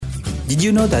Did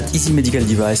you know that Easy Medical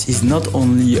Device is not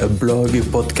only a blog, a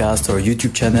podcast, or a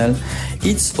YouTube channel?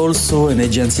 It's also an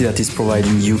agency that is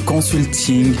providing you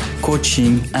consulting,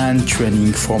 coaching, and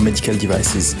training for medical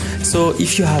devices. So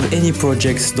if you have any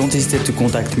projects, don't hesitate to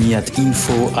contact me at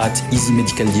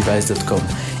info@easymedicaldevice.com.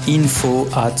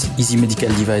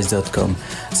 info@easymedicaldevice.com.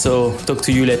 So talk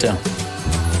to you later.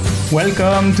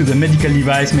 Welcome to the Medical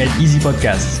Device Made Easy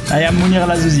podcast. I am Mounir El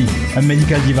Azzouzi, a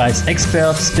medical device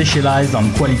expert specialized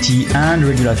on quality and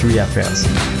regulatory affairs.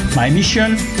 My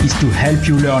mission is to help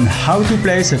you learn how to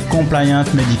place a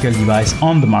compliant medical device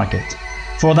on the market.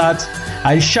 For that,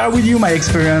 I'll share with you my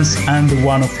experience and the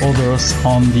one of others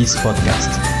on this podcast.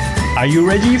 Are you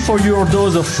ready for your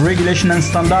dose of regulation and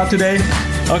standard today?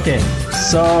 Okay,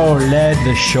 so let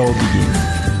the show begin.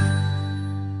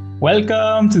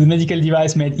 Welcome to the Medical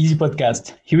Device Made Easy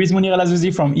podcast. Here is Mounir El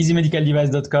Azzouzi from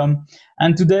easymedicaldevice.com.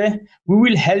 And today we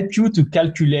will help you to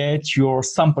calculate your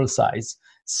sample size.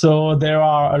 So there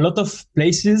are a lot of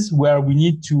places where we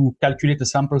need to calculate the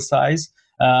sample size.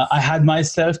 I had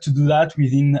myself to do that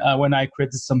within when I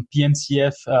created some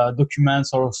PMCF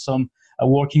documents or some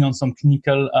working on some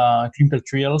clinical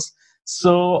trials.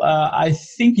 So I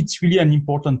think it's really an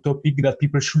important topic that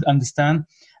people should understand.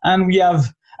 And I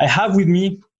have with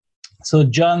me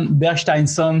John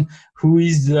Bergsteinson, who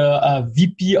is the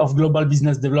VP of Global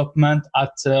Business Development at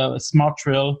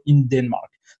SmartRail in Denmark.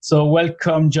 So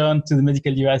welcome, John, to the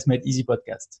Medical Device Made Easy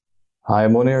podcast. Hi,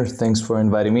 Mounir. Thanks for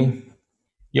inviting me.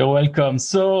 You're welcome.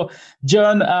 So,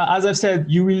 John, as I've said,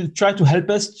 you will try to help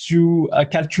us to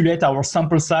calculate our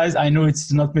sample size. I know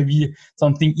it's not maybe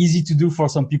something easy to do for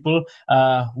some people.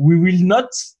 We will not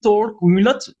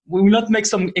make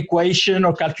some equation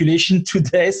or calculation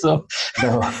today. So,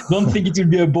 don't think it will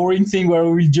be a boring thing where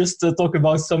we will just talk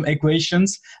about some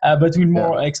equations, but we'll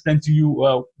more explain to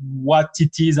you what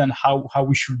it is and how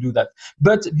we should do that.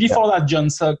 But before that, John,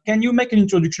 so can you make an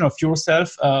introduction of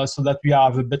yourself so that we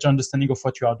have a better understanding of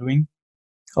what you are doing?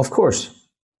 Of course.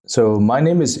 So my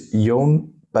name is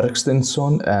Jon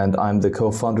Bergsteinsson, and I'm the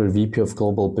co-founder and VP of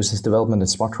Global Business Development at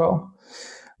SmartRail.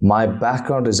 My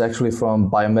background is actually from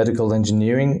biomedical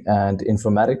engineering and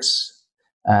informatics.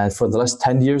 And for the last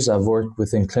 10 years, I've worked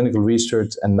within clinical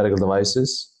research and medical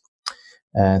devices.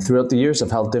 And throughout the years,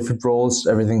 I've held different roles,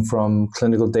 everything from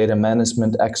clinical data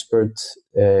management expert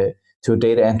to a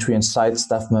data entry and site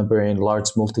staff member in large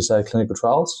multi-site clinical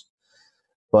trials.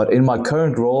 But in my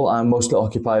current role, I'm mostly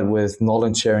occupied with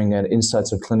knowledge sharing and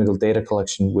insights of clinical data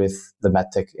collection with the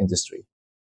medtech industry.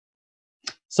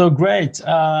 So great.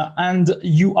 And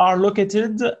you are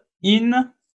located in?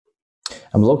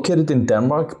 I'm located in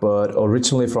Denmark, but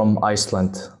originally from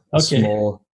Iceland, a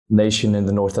small nation in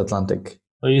the North Atlantic.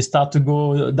 So you start to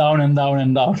go down and down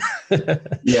and down.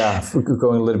 Yeah, we're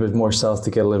going a little bit more south to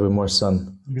get a little bit more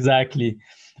sun. Exactly.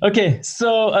 Okay,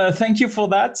 so thank you for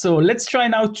that. So let's try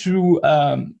now to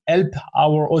help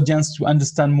our audience to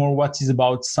understand more what is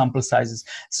about sample sizes.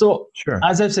 So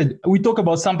As I've said, we talk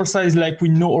about sample size like we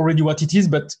know already what it is,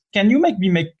 but can you make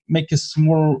a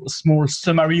small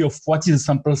summary of what is a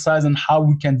sample size and how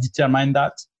we can determine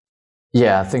that?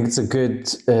 Yeah, I think it's a good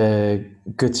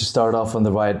to start off on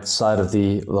the right side of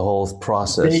the whole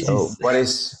process. So what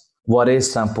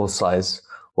is sample size?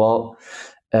 Well,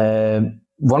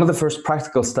 one of the first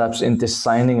practical steps in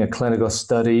designing a clinical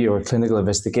study or clinical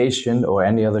investigation or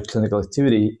any other clinical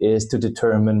activity is to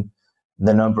determine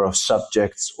the number of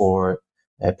subjects or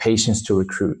patients to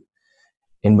recruit.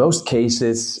 In most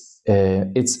cases,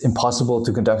 it's impossible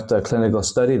to conduct a clinical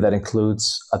study that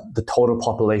includes the total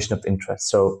population of interest,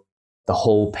 so the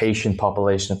whole patient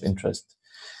population of interest.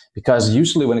 Because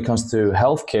usually when it comes to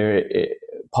healthcare,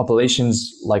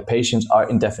 populations like patients are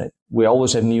indefinite. We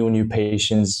always have new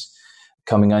patients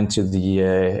coming into the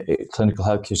clinical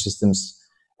healthcare systems.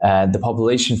 The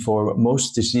population for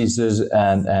most diseases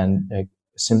and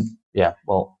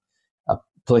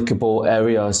applicable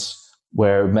areas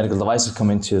where medical devices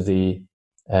come into the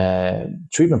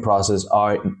treatment process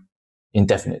are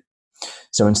indefinite.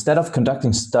 So instead of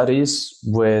conducting studies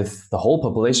with the whole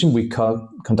population, we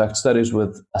conduct studies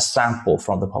with a sample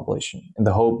from the population in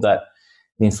the hope that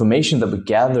the information that we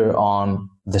gather on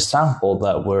the sample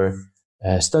that we're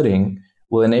studying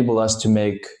will enable us to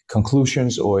make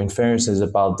conclusions or inferences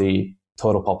about the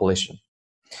total population.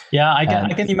 Yeah, I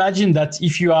can imagine that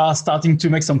if you are starting to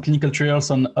make some clinical trials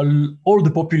on all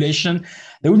the population,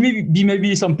 there will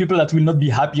maybe some people that will not be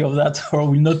happy of that or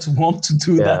will not want to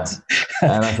do that.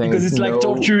 And I think because it's like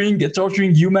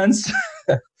torturing humans.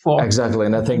 Exactly,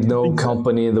 and I think no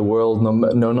company in the world,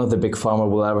 none of the big pharma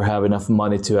will ever have enough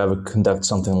money to ever conduct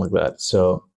something like that.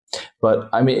 So But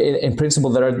I mean, in principle,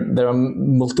 there are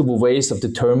multiple ways of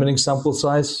determining sample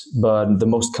size, but the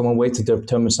most common way to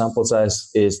determine sample size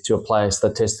is to apply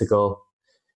statistical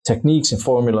techniques and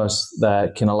formulas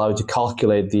that can allow you to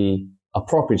calculate the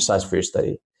appropriate size for your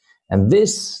study. And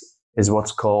this is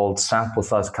what's called sample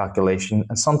size calculation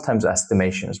and sometimes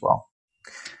estimation as well.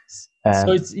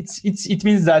 So it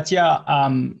means that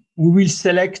we will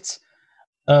select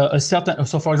a certain.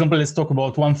 So for example, let's talk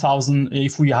about 1,000.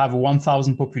 If we have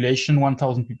 1,000 population,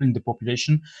 1,000 people in the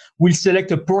population, we'll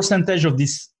select a percentage of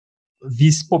this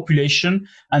population,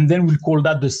 and then we'll call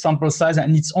that the sample size.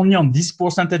 And it's only on this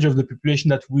percentage of the population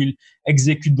that we'll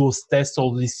execute those tests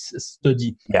or this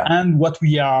study. Yeah. And what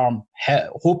we are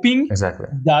hoping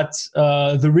that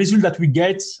the result that we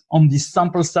get on this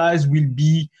sample size will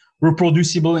be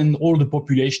reproducible in all the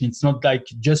population. It's not like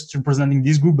just representing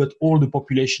this group, but all the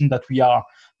population that we are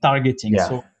targeting. Yeah.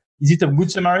 So is it a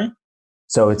good summary?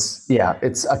 So it's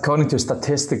according to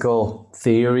statistical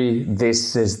theory,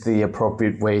 this is the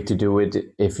appropriate way to do it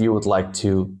if you would like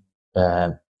to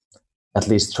at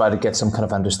least try to get some kind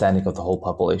of understanding of the whole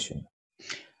population.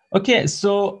 Okay,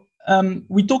 so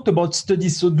we talked about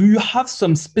studies. So do you have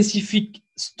some specific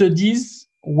studies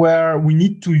where we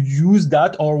need to use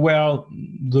that, or where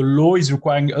the law is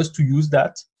requiring us to use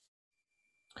that?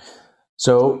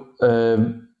 So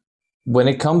when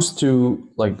it comes to,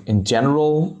 like, in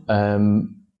general,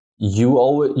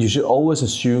 you should always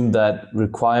assume that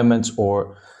requirements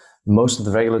or most of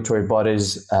the regulatory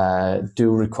bodies do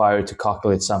require to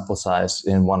calculate sample size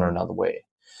in one or another way.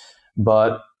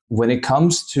 But when it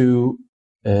comes to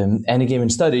any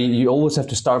given study, you always have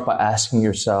to start by asking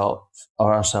yourself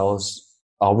or ourselves,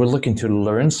 are we looking to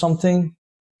learn something,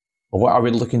 or are we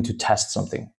looking to test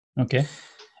something? Okay.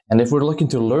 And if we're looking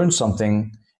to learn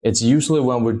something, it's usually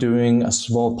when we're doing a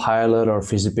small pilot or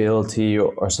feasibility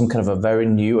or some kind of a very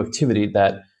new activity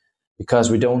that,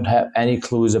 because we don't have any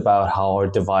clues about how our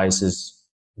devices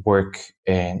work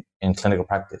in clinical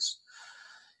practice.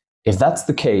 If that's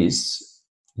the case,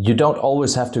 you don't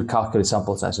always have to calculate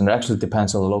sample size, and it actually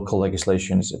depends on the local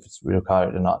legislations if it's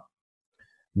required or not.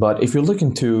 But if you're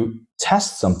looking to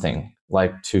test something,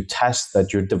 like to test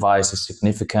that your device is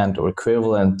significant or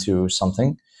equivalent to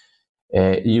something,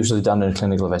 usually done in a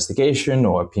clinical investigation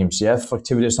or PMCF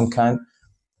activity of some kind,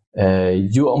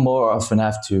 you more often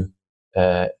have to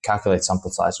calculate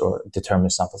sample size or determine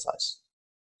sample size.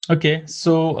 Okay,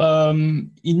 so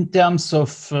in terms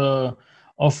of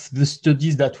the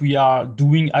studies that we are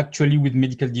doing actually with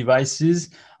medical devices,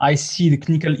 I see the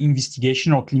clinical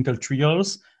investigation or clinical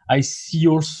trials. I see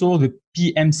also the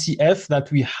PMCF that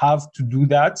we have to do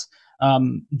that.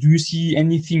 Do you see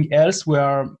anything else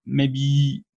where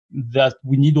maybe that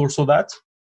we need also that?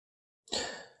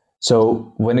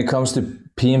 So when it comes to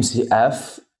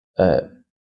PMCF,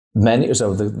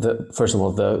 first of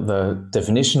all, the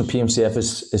definition of PMCF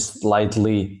is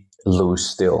slightly loose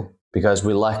still, because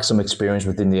we lack some experience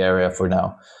within the area for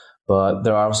now. But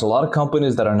there are also a lot of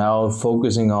companies that are now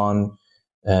focusing on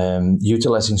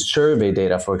utilizing survey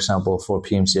data, for example, for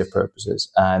PMCF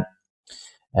purposes. And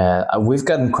we've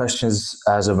gotten questions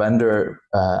as a vendor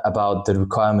about the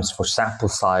requirements for sample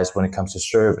size when it comes to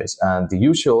surveys. And the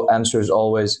usual answer is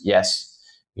always yes.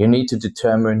 You need to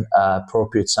determine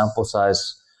appropriate sample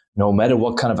size, no matter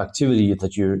what kind of activity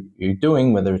that you're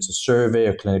doing, whether it's a survey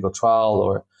or clinical trial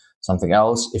or something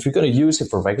else. If you're going to use it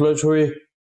for regulatory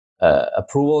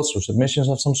approvals or submissions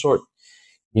of some sort,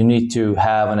 you need to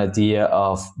have an idea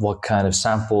of what kind of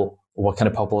sample or what kind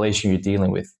of population you're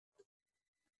dealing with.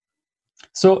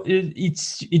 So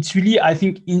it's really, I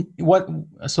think,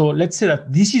 so let's say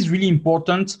that this is really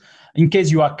important in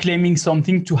case you are claiming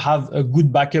something, to have a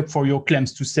good backup for your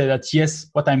claims, to say that, yes,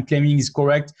 what I'm claiming is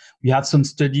correct. We have some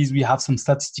studies, we have some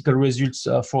statistical results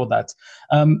for that.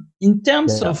 In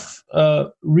terms of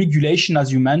regulation,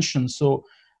 as you mentioned, so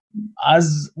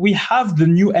as we have the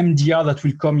new MDR that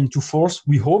will come into force,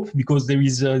 we hope, because there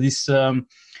is this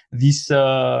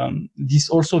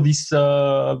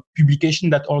publication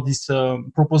that, or this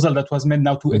proposal that was made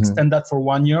now to extend that for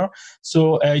 1 year.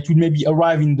 So it will maybe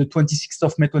arrive in the 26th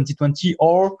of May 2020,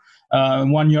 or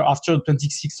 1 year after the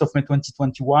 26th of May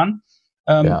 2021.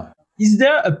 Is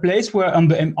there a place where on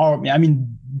the MDR, I mean,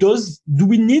 do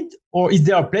we need, or is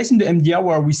there a place in the MDR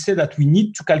where we say that we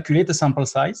need to calculate a sample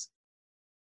size?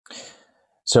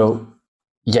 So,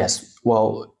 yes.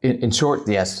 Well, in short,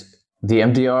 yes. The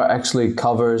MDR actually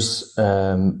covers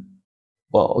the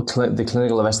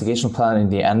clinical investigation plan in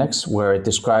the annex, where it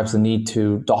describes the need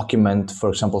to document, for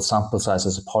example, sample size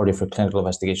as a part of a clinical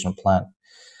investigation plan.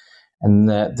 And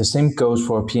the same goes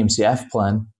for a PMCF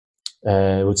plan,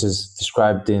 which is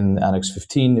described in Annex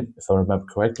 15, if I remember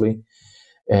correctly.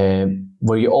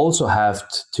 where you also have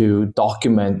to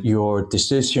document your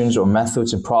decisions or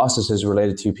methods and processes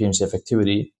related to PMCF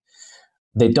activity.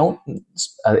 It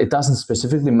doesn't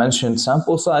specifically mention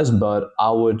sample size, but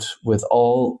I would,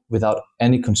 without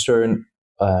any concern,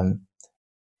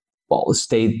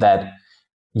 state that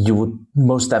you would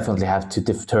most definitely have to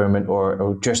determine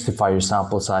or justify your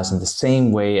sample size in the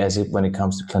same way as when it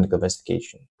comes to clinical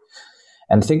investigation.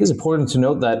 And I think it's important to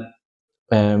note that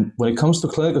when it comes to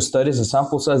clinical studies and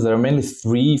sample size, there are mainly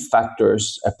three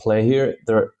factors at play here.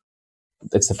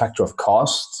 It's the factor of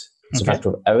cost, it's a factor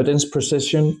of evidence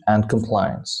precision, and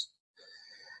compliance.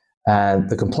 And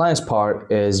the compliance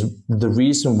part is the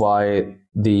reason why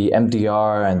the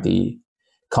MDR and the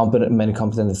many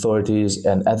competent authorities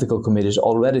and ethical committees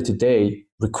already today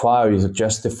require you to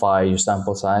justify your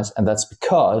sample size. And that's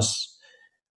because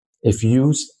if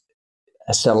you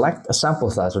select a sample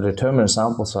size or determine a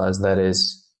sample size that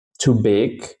is too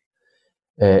big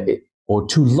or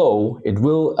too low, it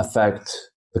will affect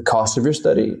the cost of your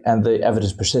study and the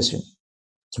evidence precision.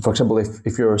 So, for example,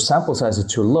 if your sample size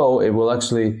is too low, it will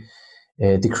actually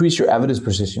decrease your evidence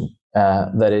precision.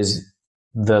 That is,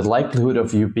 the likelihood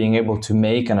of you being able to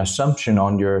make an assumption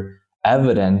on your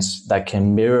evidence that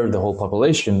can mirror the whole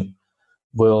population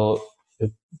will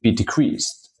be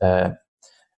decreased. And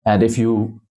if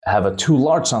you have a too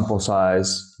large sample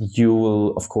size, you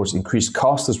will, of course, increase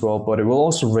cost as well, but it will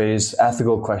also raise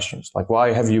ethical questions. Like,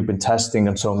 why have you been testing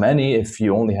on so many if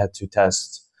you only had to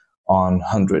test on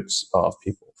hundreds of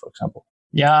people, for example?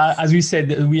 Yeah, as we said,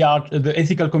 the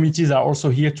ethical committees are also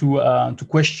here to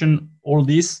question all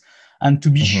this and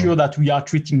to be sure that we are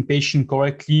treating patients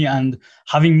correctly. And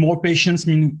having more patients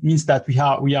means that we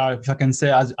are, if I can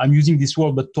say, as I'm using this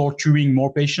word, but torturing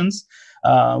more patients,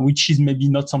 which is maybe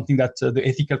not something that the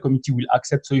ethical committee will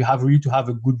accept. So you have really to have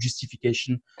a good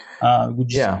justification, for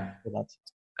that.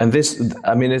 And this,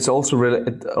 I mean, it also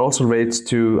relates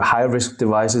to high-risk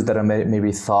devices that are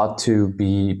maybe thought to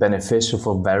be beneficial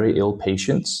for very ill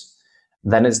patients.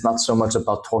 Then it's not so much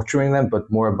about torturing them, but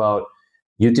more about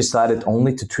you decided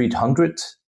only to treat 100,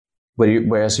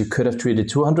 whereas you could have treated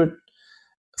 200,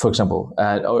 for example,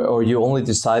 or you only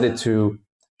decided to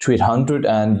treat 100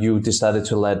 and you decided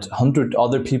to let 100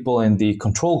 other people in the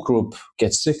control group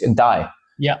get sick and die.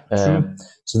 Yeah, true.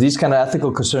 So these kind of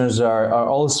ethical concerns are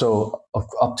also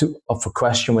up for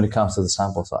question when it comes to the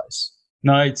sample size.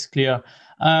 No, it's clear.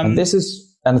 And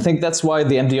I think that's why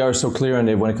the MDR is so clear in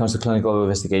it when it comes to clinical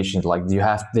investigations. Like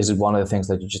this is one of the things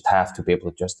that you just have to be able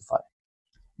to justify.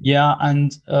 Yeah,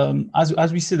 and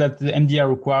as we say that the MDR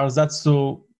requires that,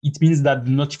 so it means that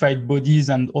the notified bodies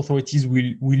and authorities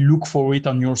will look for it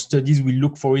on your studies, will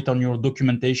look for it on your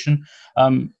documentation.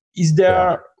 Is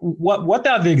there what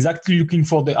are they exactly looking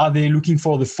for? Are they looking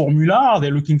for the formula? Are they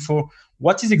looking for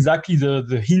what is exactly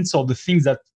the hints or the things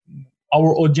that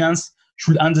our audience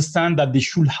should understand that they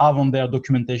should have on their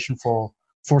documentation for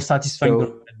satisfying the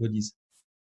notified bodies?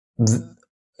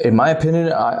 In my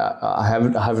opinion, I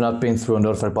have not been through a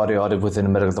notified body audit within a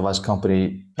medical device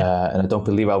company, and I don't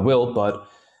believe I will, but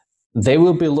they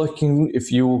will be looking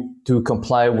if you to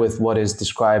comply with what is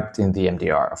described in the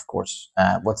MDR, of course.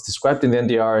 What's described in the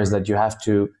MDR is that you have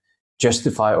to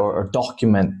justify or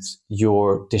document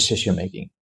your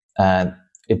decision-making. And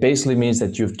it basically means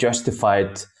that you've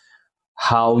justified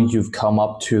how you've come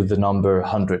up to the number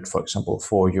 100, for example,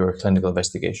 for your clinical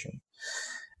investigation.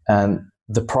 And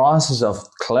the process of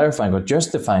clarifying or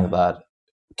justifying that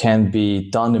can be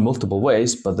done in multiple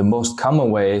ways, but the most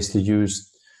common way is to use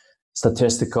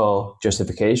statistical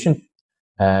justification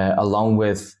along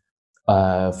with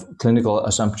clinical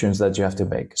assumptions that you have to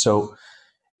make. So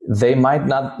they might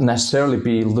not necessarily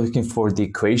be looking for the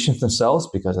equations themselves,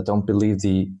 because I don't believe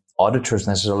the auditors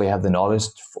necessarily have the knowledge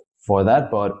for that,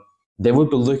 but they would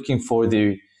be looking for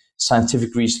the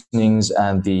scientific reasonings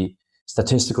and the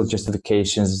statistical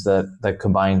justifications that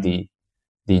combine the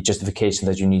justification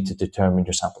that you need to determine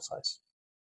your sample size.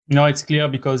 No, it's clear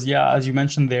because, as you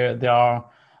mentioned, there are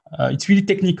it's really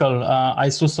technical. I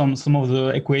saw some of the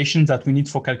equations that we need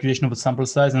for calculation of a sample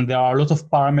size, and there are a lot of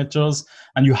parameters,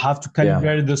 and you have to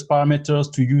calibrate those parameters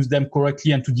to use them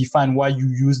correctly and to define why you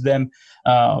use them.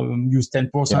 Use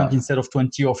 10% instead of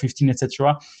 20 or 15,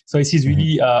 etc. So this is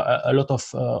really a lot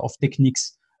of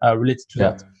techniques related to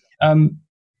that.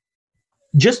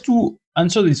 Just to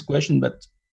answer this question, but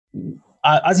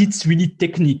as it's really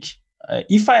technique,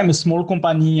 if I am a small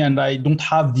company and I don't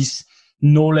have this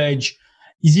knowledge,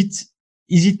 is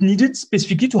it needed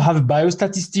specifically to have a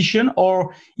biostatistician?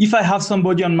 Or if I have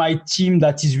somebody on my team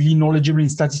that is really knowledgeable in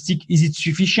statistics, is it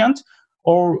sufficient?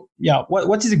 Or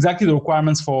what is exactly the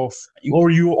requirements for, or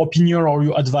your opinion or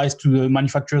your advice to the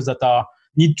manufacturers that are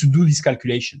need to do this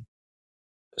calculation?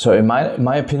 So in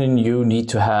my opinion, you need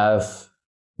to have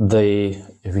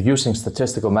if you're using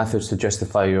statistical methods to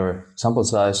justify your sample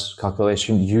size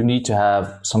calculation, you need to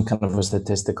have some kind of a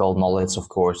statistical knowledge, of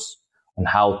course, on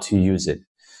how to use it.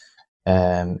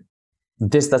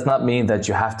 This does not mean that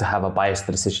you have to have a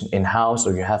biostatistician in-house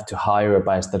or you have to hire a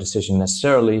biostatistician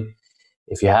necessarily.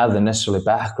 If you have the necessary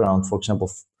background, for example,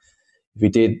 if you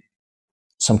did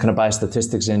some kind of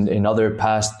biostatistics in other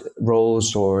past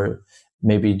roles or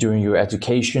maybe during your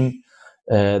education,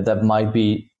 that might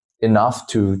be enough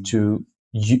to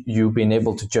you being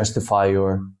able to justify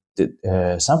your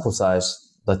sample size.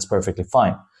 That's perfectly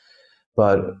fine.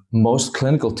 But most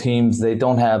clinical teams, they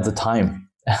don't have the time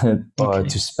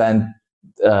to spend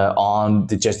on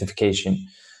the justification.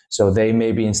 So they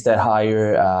maybe instead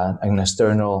hire an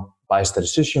external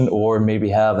biostatistician or maybe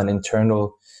have an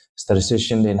internal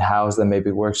statistician in-house that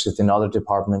maybe works within other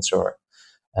departments or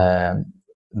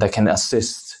that can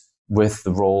assist with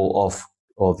the role of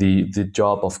or the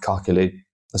job of calculate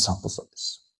the sample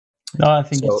size. No, I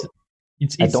think so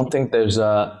it's I don't think there's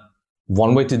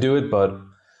one way to do it, but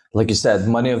like you said,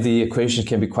 many of the equations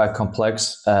can be quite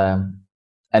complex.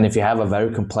 And if you have a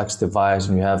very complex device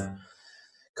and you have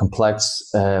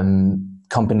complex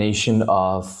combination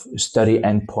of study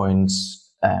endpoints,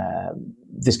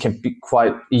 this can be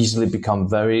quite easily become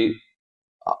very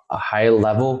a high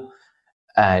level,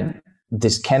 and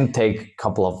this can take a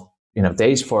couple of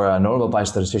days for a normal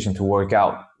biostatistician to work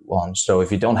out on. So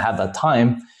if you don't have that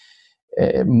time,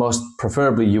 most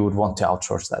preferably you would want to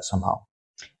outsource that somehow.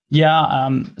 Yeah.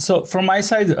 So from my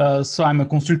side, so I'm a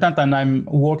consultant and I'm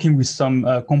working with some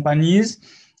companies.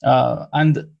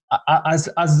 And as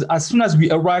soon as we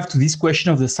arrive to this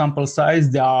question of the sample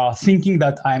size, they are thinking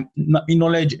that I'm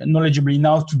knowledgeable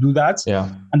enough to do that. Yeah.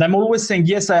 And I'm always saying,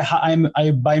 yes, I'm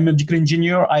a biomedical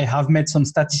engineer. I have made some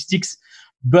statistics,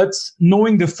 but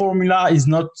knowing the formula is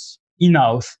not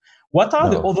enough. What are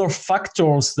the other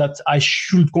factors that I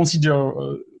should consider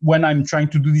when I'm trying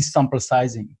to do this sample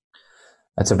sizing?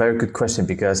 That's a very good question,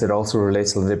 because it also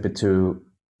relates a little bit to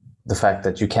the fact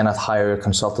that you cannot hire a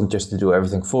consultant just to do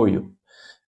everything for you.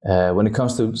 When it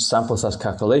comes to sample size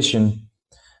calculation,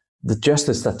 the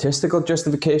statistical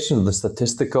justification, the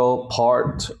statistical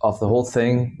part of the whole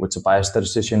thing, which a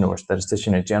biostatistician or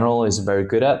statistician in general is very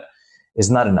good at, is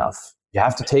not enough. You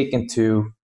have to take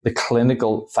into the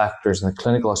clinical factors and the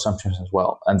clinical assumptions as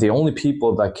well. And the only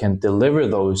people that can deliver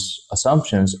those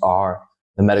assumptions are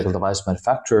the medical device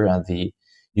manufacturer and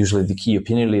usually the key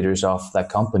opinion leaders of that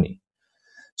company.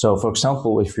 So, for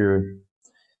example, if you're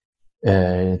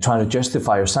trying to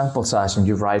justify your sample size and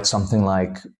you write something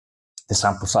like the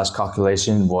sample size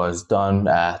calculation was done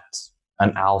at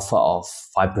an alpha of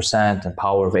 5% and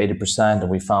power of 80%, and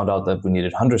we found out that we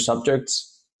needed 100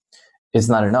 subjects, it's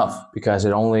not enough, because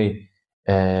it only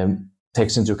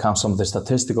takes into account some of the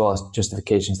statistical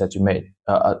justifications that you made,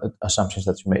 assumptions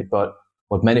that you made. But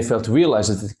what many fail to realize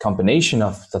is that the combination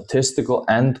of statistical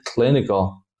and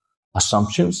clinical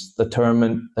assumptions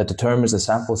determines the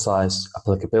sample size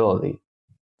applicability.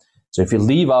 So if you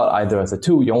leave out either of the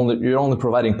two, you're only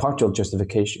providing partial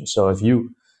justification. So if you,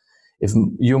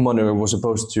 Munir, was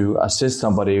supposed to assist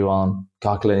somebody on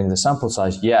calculating the sample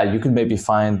size, you can maybe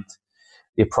find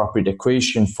the appropriate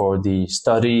equation for the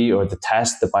study or the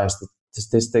test, the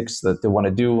biostatistics that they want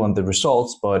to do on the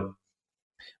results. But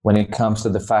when it comes to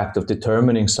the fact of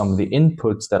determining some of the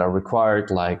inputs that are required,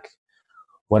 like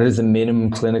what is the minimum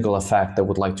clinical effect that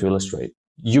would like to illustrate,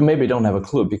 you maybe don't have a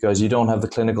clue because you don't have the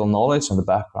clinical knowledge and the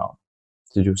background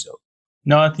to do so.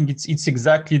 No, I think it's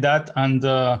exactly that, and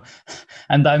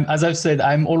I'm, as I've said,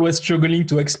 I'm always struggling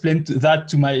to explain that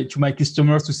to my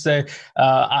customers, to say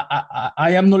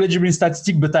I am knowledgeable in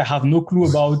statistics, but I have no clue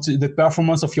about the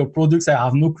performance of your products. I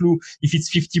have no clue if it's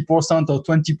 50% or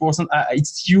 20%.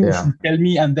 It's you who tell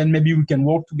me, and then maybe we can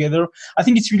work together. I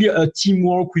think it's really a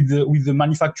teamwork with the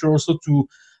manufacturer also to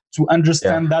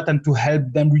understand that and to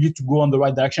help them really to go on the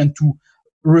right direction to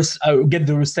get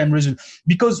the same result.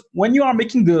 Because when you are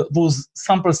making those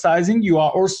sample sizing, you are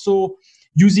also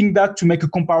using that to make a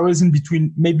comparison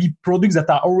between maybe products that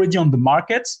are already on the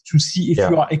market to see if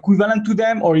you are equivalent to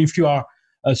them or if you are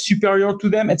superior to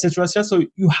them, etc. So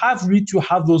you have really to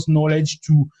have those knowledge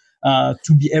to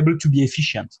be able to be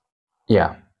efficient.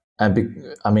 Yeah,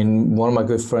 and one of my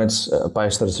good friends, a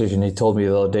biostatistician, he told me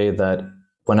the other day that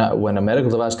when a medical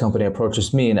device company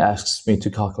approaches me and asks me to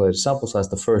calculate a sample size,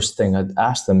 the first thing I'd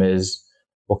ask them is,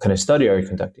 what kind of study are you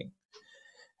conducting?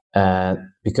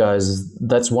 Because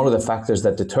that's one of the factors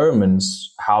that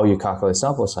determines how you calculate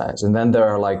sample size. And then there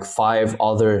are like 5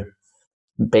 other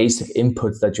basic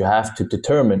inputs that you have to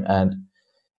determine. And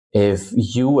if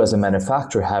you as a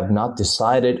manufacturer have not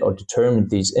decided or determined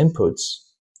these inputs,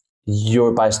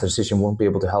 your biostatistician won't be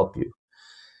able to help you.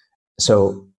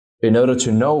 So in order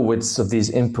to know which of these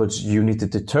inputs you need to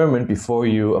determine before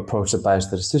you approach a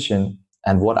biostatistician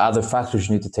and what other factors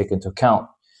you need to take into account,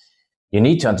 you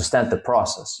need to understand the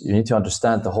process. You need to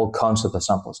understand the whole concept of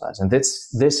sample size. And this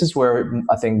is where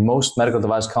I think most medical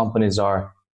device companies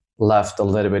are left a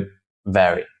little bit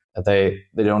varied. They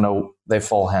don't know, they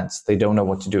fall hands. They don't know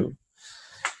what to do,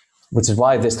 which is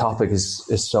why this topic is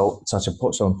so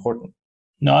important.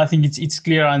 No, I think it's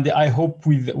clear, and I hope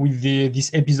with this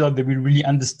episode they will really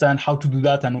understand how to do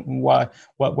that and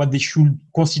what they should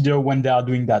consider when they are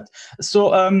doing that.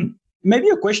 So maybe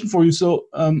a question for you. So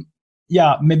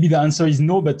maybe the answer is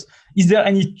no, but is there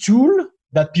any tool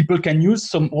that people can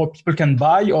use, or people can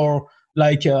buy, or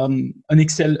like an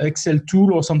Excel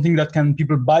tool or something that can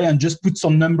people buy and just put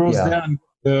some numbers there and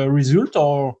the result?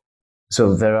 Or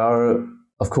so there are,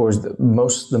 of course, the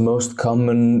most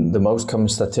common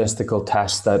statistical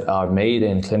tests that are made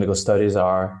in clinical studies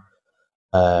are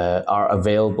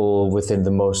available within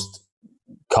the most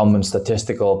common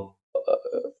statistical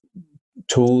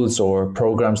tools or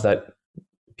programs that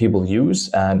people use.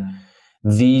 And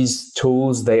these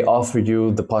tools, they offer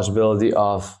you the possibility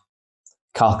of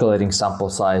calculating sample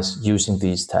size using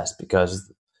these tests, because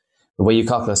the way you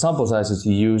calculate sample size is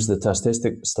you use the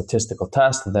statistical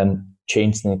test and then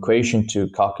change the equation to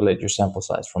calculate your sample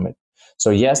size from it.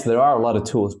 So yes, there are a lot of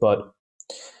tools, but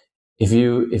if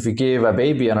you give a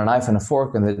baby a knife and a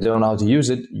fork and they don't know how to use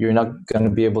it, they're not going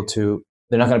to be able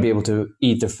to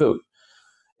eat their food.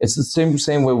 It's the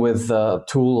same way with a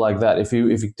tool like that. If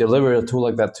you deliver a tool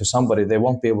like that to somebody, they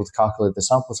won't be able to calculate the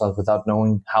sample size without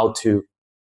knowing how to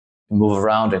move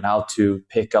around and how to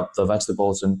pick up the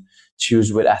vegetables and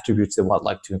choose what attributes they would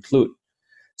like to include.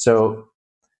 So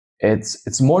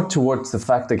it's more towards the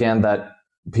fact, again, that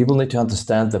people need to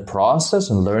understand the process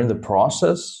and learn the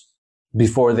process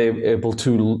before they're able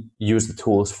to use the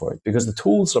tools for it. Because the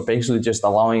tools are basically just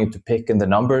allowing you to pick in the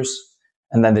numbers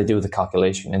and then they do the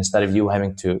calculation instead of you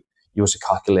having to use a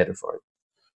calculator for it.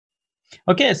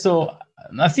 Okay, so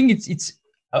I think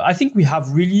I think we have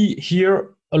really here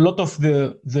a lot of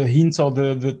the hints or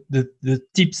the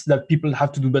tips that people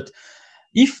have to do. But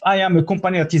if I am a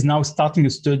company that is now starting a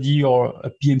study or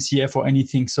a PMCF or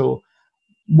anything, so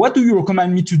what do you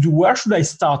recommend me to do? Where should I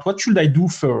start? What should I do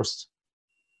first?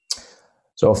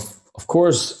 So of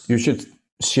course, you should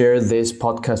share this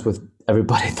podcast with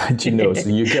everybody that you know, so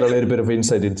you get a little bit of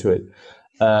insight into it.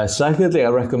 Secondly, I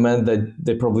recommend that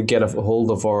they probably get a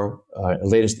hold of our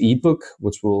latest ebook,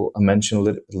 which we'll mention a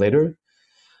little bit later.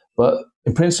 But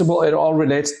in principle, it all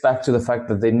relates back to the fact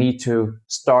that they need to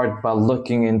start by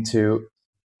looking into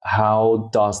how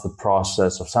does the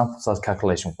process of sample size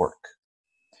calculation work.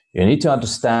 You need to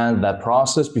understand that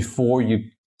process before you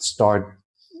start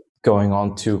going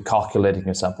on to calculating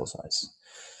your sample size.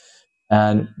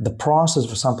 And the process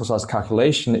for sample size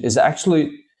calculation is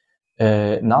actually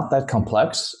not that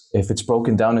complex if it's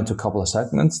broken down into a couple of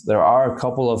segments. There are a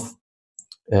couple of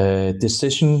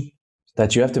decisions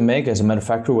that you have to make as a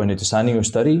manufacturer when you're designing your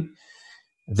study.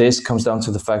 This comes down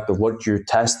to the fact of what you're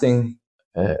testing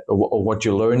or what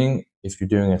you're learning, if you're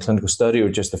doing a clinical study or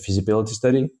just a feasibility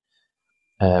study.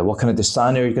 What kind of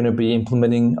design are you going to be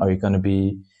implementing? Are you going to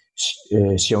be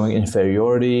showing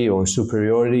inferiority or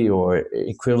superiority or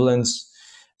equivalence?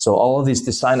 So all of these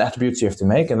design attributes you have to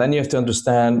make, and then you have to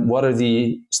understand what are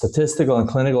the statistical and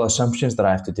clinical assumptions that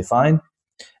I have to define.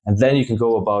 And then you can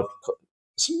go about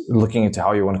looking into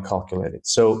how you want to calculate it.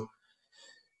 So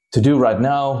to do right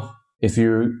now, if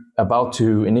you're about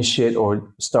to initiate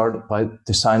or start by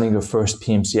designing your first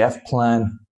PMCF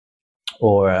plan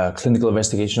or a clinical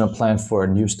investigational plan for a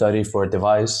new study for a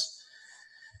device,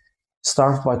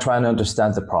 start by trying to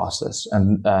understand the process.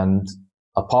 And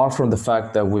apart from the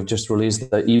fact that we've just released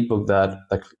the ebook that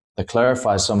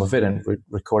clarifies some of it, and we're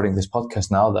recording this podcast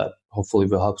now that hopefully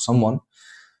will help someone,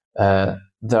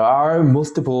 there are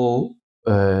multiple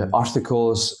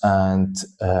articles and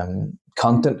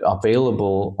content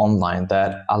available online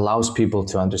that allows people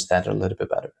to understand it a little bit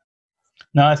better.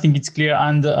 No, I think it's clear.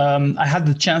 And I had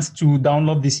the chance to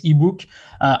download this ebook.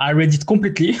 I read it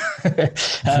completely.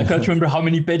 I can't remember how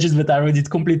many pages, but I read it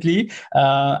completely.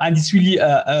 And it's really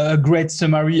a great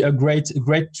summary, a great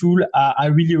tool. I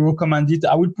really recommend it.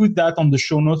 I will put that on the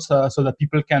show notes so that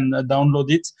people can download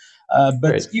it. But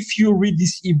Great. If you read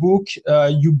this ebook,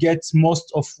 you get most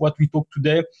of what we talked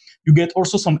today. You get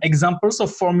also some examples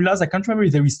of formulas. I can't remember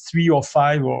if there is 3 or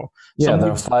 5 or there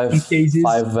are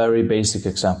 5 very basic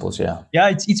examples. Yeah,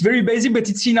 it's very basic, but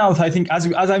it's enough. I think as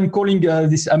I'm calling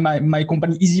this my company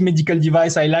company, Easy Medical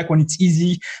Device. I like when it's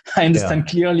easy. I understand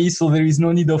clearly, so there is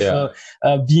no need of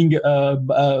being a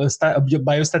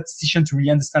biostatistician to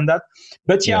really understand that.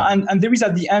 But and there is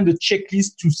at the end a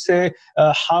checklist to say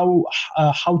how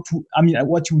to,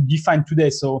 what you define today.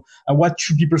 So what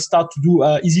should people start to do?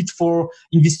 Is it for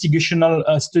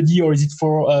investigational study, or is it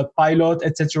for pilot,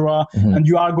 etc.? And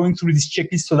you are going through this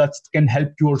checklist so that it can help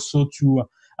you also to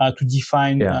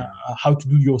define how to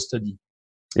do your study.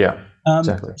 Yeah,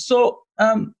 exactly. So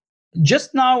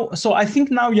just now, so I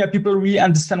think now, people really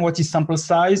understand what is sample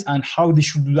size and how they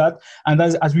should do that. And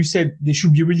as we said, they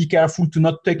should be really careful to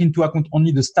not take into account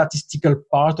only the statistical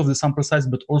part of the sample size,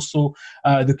 but also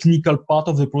the clinical part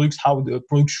of the products, how the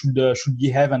product should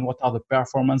behave and what are the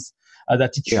performance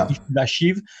that it should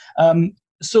achieve.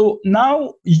 So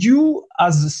now you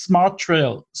as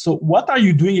SmartTrail, so what are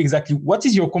you doing exactly? What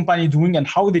is your company doing, and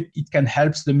how it can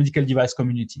help the medical device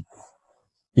community?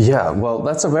 Yeah, well,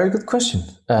 that's a very good question.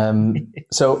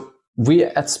 So we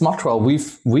at SmartTrail,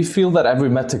 we feel that every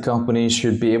medtech company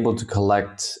should be able to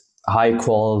collect high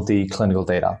quality clinical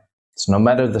data. So no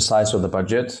matter the size or the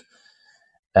budget,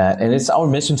 and it's our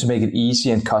mission to make it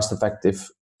easy and cost effective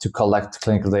to collect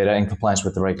clinical data in compliance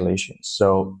with the regulations.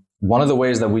 So one of the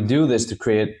ways that we do this to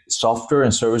create software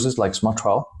and services like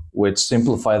SmartTrail, which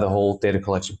simplify the whole data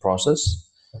collection process.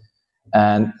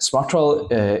 And SmartTrail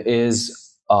is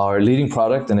our leading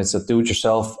product, and it's a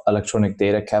do-it-yourself electronic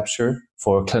data capture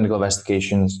for clinical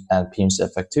investigations and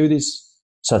PMCF activities,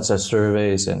 such as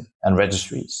surveys and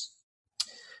registries.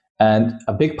 And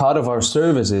a big part of our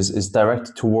services is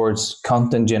directed towards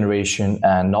content generation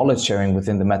and knowledge sharing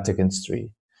within the medtech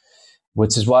industry,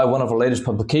 which is why one of our latest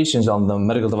publications on the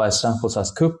medical device sample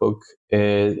size cookbook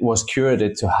was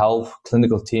curated to help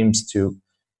clinical teams to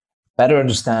better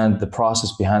understand the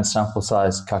process behind sample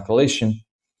size calculation,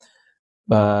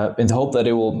 in the hope that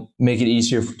it will make it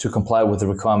easier to comply with the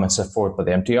requirements set forth by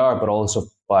the MDR, but also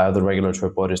by other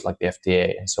regulatory bodies like the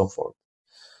FDA and so forth.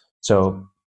 So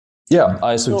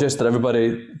I suggest that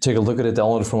everybody take a look at it,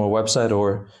 download it from our website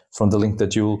or from the link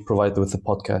that you will provide with the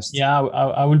podcast. Yeah,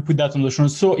 I will put that on the show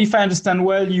notes. So if I understand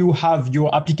well, you have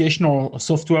your application or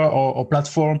software or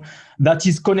platform that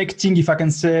is connecting, if I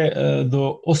can say,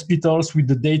 the hospitals with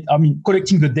the data,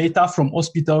 collecting the data from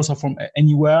hospitals or from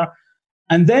anywhere.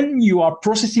 And then you are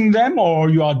processing them, or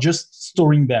you are just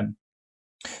storing them?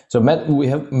 So we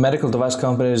have medical device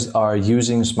companies are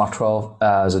using SmartTrail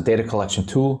as a data collection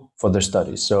tool for their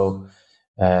studies. So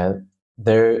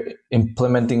they're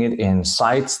implementing it in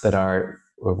sites that are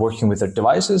working with their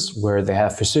devices, where they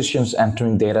have physicians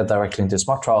entering data directly into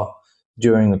SmartTrail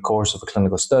during the course of a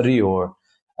clinical study or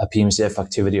a PMCF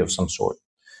activity of some sort.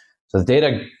 So the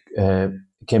data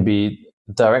can be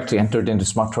directly entered into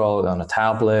SmartTrail on a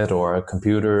tablet or a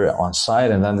computer on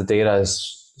site, and then the data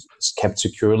is kept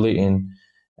securely in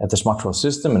the SmartTrail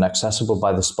system and accessible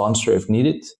by the sponsor if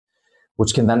needed,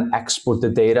 which can then export the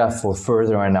data for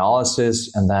further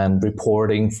analysis and then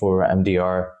reporting for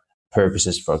MDR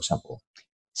purposes, for example.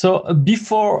 So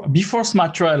before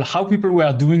SmartTrail, how people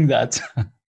were doing that?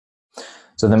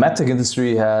 So the medtech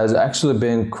industry has actually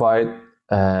been quite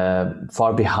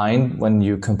far behind when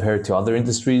you compare it to other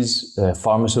industries.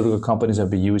 Pharmaceutical companies have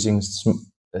been using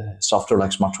software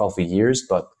like SmartTrail for years,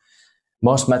 but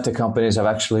most medtech companies have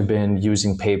actually been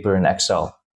using paper and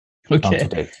Excel.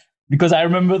 Okay. Because I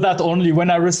remember that only when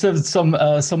I received some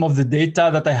of the data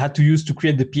that I had to use to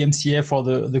create the PMCF for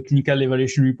the clinical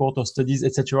evaluation report or studies,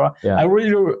 etc. Yeah. I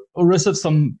really received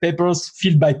some papers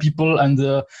filled by people, and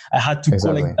I had to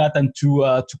collect that and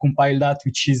to compile that,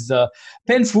 which is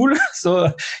painful.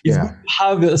 So it's good to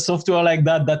have a software like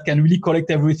that can really collect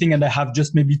everything, and I have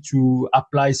just maybe to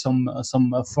apply some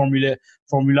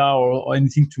formula or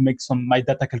anything to make my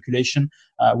data calculation,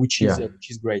 which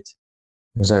is great.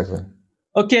 Exactly.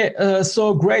 Okay,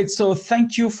 so great. So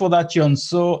thank you for that, Jon.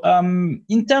 So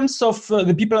in terms of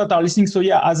the people that are listening, so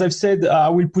as I've said, I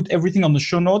will put everything on the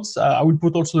show notes. I will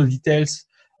put also the details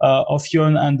of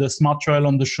Jon and the SmartTrail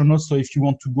on the show notes. So if you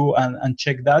want to go and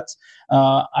check that.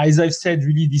 As I've said,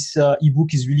 really this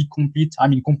ebook is really complete.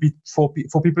 Complete for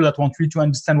people that want really to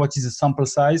understand what is a sample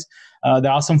size.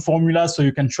 There are some formulas, so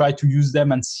you can try to use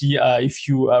them and see if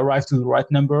you arrive to the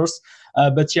right numbers.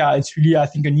 But it's really, I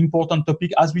think, an important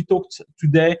topic. As we talked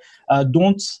today,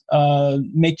 don't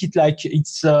make it like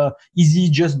it's easy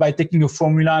just by taking a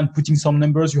formula and putting some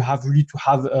numbers. You have really to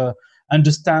have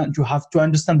you have to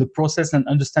understand the process and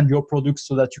understand your product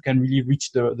so that you can really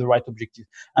reach the right objective.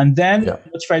 And then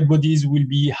notified bodies will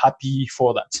be happy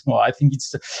for that. So I think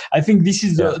this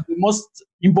is the most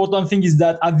important thing, is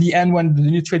that at the end, when the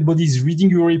notified body is reading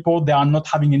your report, they are not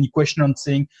having any question on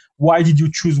saying, why did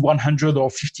you choose 100 or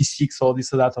 56 or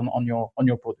this or that on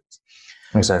your product?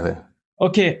 Exactly.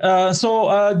 Okay,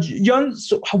 so Jon,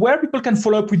 so where people can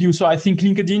follow up with you? So I think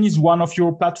LinkedIn is one of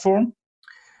your platform.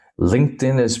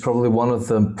 LinkedIn is probably one of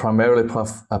the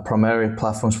primary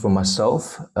platforms for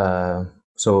myself.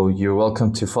 So you're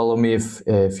welcome to follow me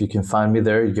if you can find me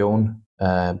there, Jon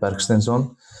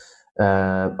Bergsteinsson.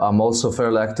 I'm also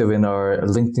fairly active in our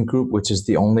LinkedIn group, which is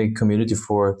the only community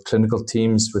for clinical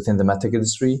teams within the medtech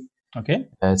industry. Okay.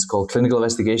 It's called Clinical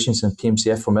Investigations and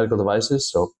PMCF for Medical Devices.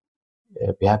 So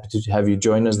I'd be happy to have you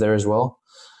join us there as well.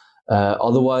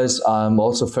 Otherwise, I'm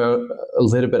also a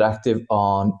little bit active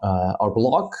on our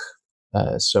blog.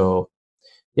 So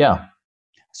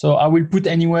I will put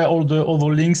anywhere all the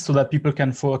links so that people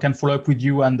can follow up with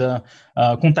you and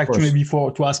contact you maybe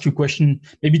to ask you a question,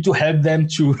 maybe to help them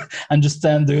to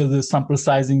understand the sample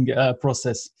sizing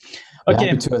process. Okay.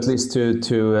 Happy to at least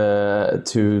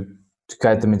to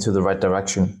guide them into the right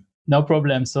direction. No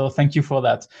problem. So thank you for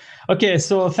that. Okay,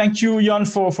 so thank you, Jon,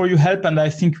 for your help, and I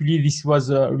think really this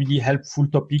was a really helpful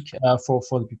topic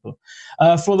for the people.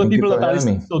 For the people that are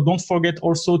listening, so don't forget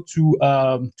also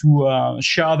to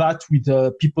share that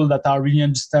with people that are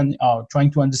really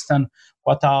trying to understand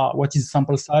what is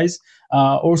sample size.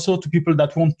 Also to people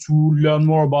that want to learn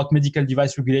more about medical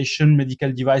device regulation,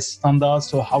 medical device standards,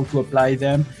 so how to apply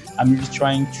them. I'm really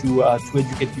trying to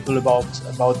educate people about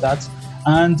that.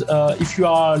 And if you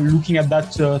are looking at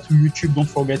that through YouTube, don't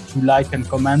forget to like and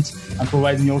comment and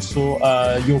provide me also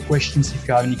your questions if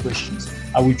you have any questions.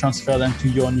 I will transfer them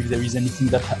to Jon if there is anything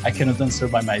that I cannot answer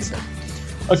by myself.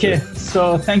 Okay, sure.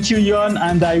 So thank you, Jon,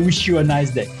 and I wish you a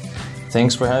nice day.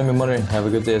 Thanks for having me, Moni. Have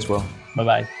a good day as well.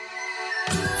 Bye-bye.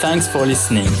 Thanks for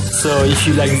listening. So if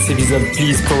you like this episode,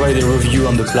 please provide a review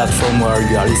on the platform where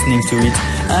you are listening to it.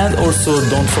 And also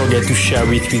don't forget to share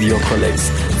it with your colleagues.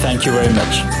 Thank you very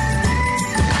much.